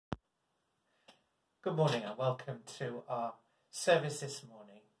Good morning and welcome to our service this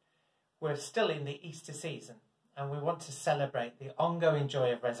morning. We're still in the Easter season and we want to celebrate the ongoing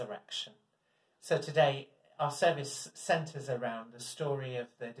joy of resurrection. So today our service centres around the story of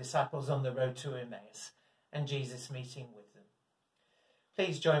the disciples on the road to Emmaus and Jesus meeting with them.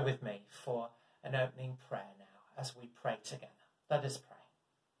 Please join with me for an opening prayer now as we pray together. Let us pray.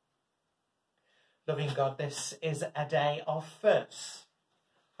 Loving God, this is a day of firsts,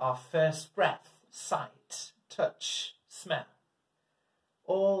 our first breath, sight, touch, smell.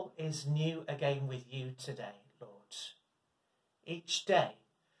 All is new again with you today, Lord. Each day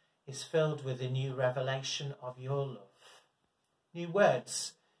is filled with a new revelation of your love. New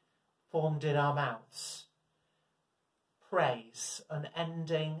words formed in our mouths. Praise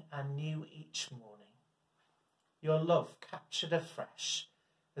unending and new each morning. Your love captured afresh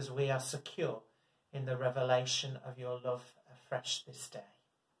as we are secure in the revelation of your love afresh this day.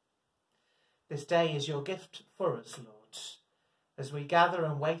 This day is your gift for us, Lord, as we gather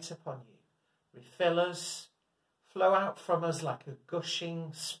and wait upon you. Refill us, flow out from us like a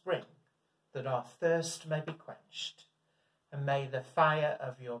gushing spring, that our thirst may be quenched, and may the fire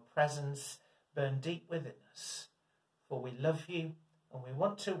of your presence burn deep within us. For we love you and we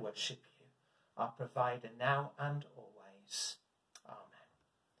want to worship you, our provider now and always. Amen.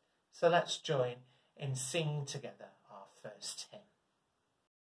 So let's join in singing together our first hymn.